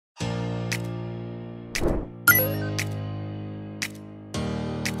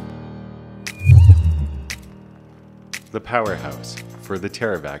The powerhouse for the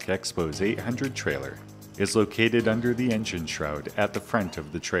TerraVac Xpose800 trailer is located under the engine shroud at the front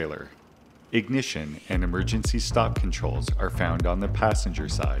of the trailer. Ignition and emergency stop controls are found on the passenger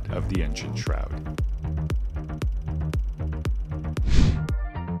side of the engine shroud.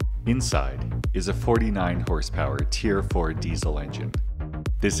 Inside is a 49 horsepower Tier 4 diesel engine.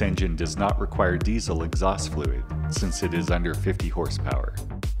 This engine does not require diesel exhaust fluid since it is under 50 horsepower.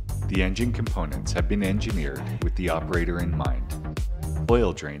 The engine components have been engineered with the operator in mind.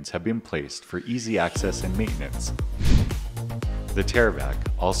 Oil drains have been placed for easy access and maintenance. The TerraVac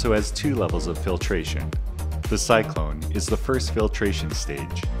also has 2 levels of filtration. The Cyclone is the first filtration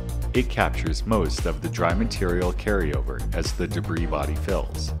stage. It captures most of the dry material carryover as the debris body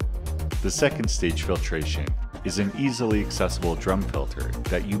fills. The second stage filtration is an easily accessible drum filter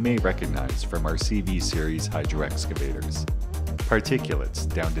that you may recognize from our CV series hydro excavators.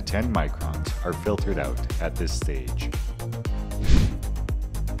 Particulates down to 10 microns are filtered out at this stage.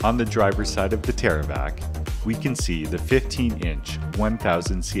 On the driver's side of the TerraVac, we can see the 15-inch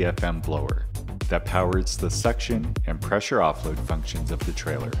 1000 CFM blower that powers the suction and pressure offload functions of the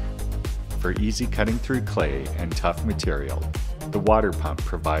trailer. For easy cutting through clay and tough material, the water pump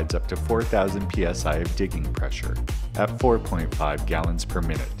provides up to 4,000 psi of digging pressure at 4.5 gallons per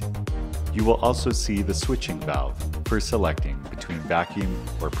minute. You will also see the switching valve for selecting between vacuum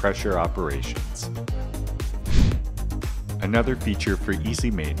or pressure operations. Another feature for easy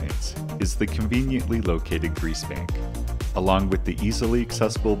maintenance is the conveniently located grease bank, along with the easily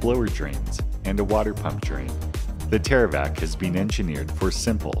accessible blower drains and a water pump drain. The TerraVac has been engineered for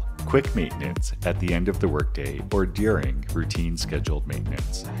simple, quick maintenance at the end of the workday or during routine scheduled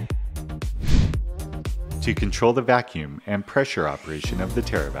maintenance. To control the vacuum and pressure operation of the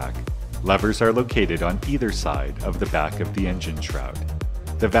TerraVac, levers are located on either side of the back of the engine shroud.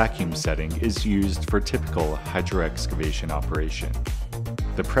 The vacuum setting is used for typical hydro excavation operation.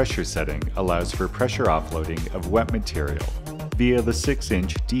 The pressure setting allows for pressure offloading of wet material via the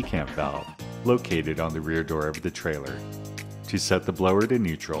 6-inch decant valve located on the rear door of the trailer. To set the blower to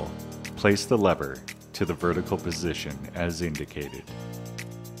neutral, place the lever to the vertical position as indicated.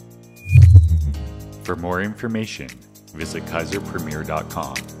 For more information, visit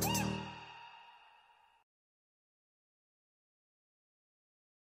kaiserpremier.com.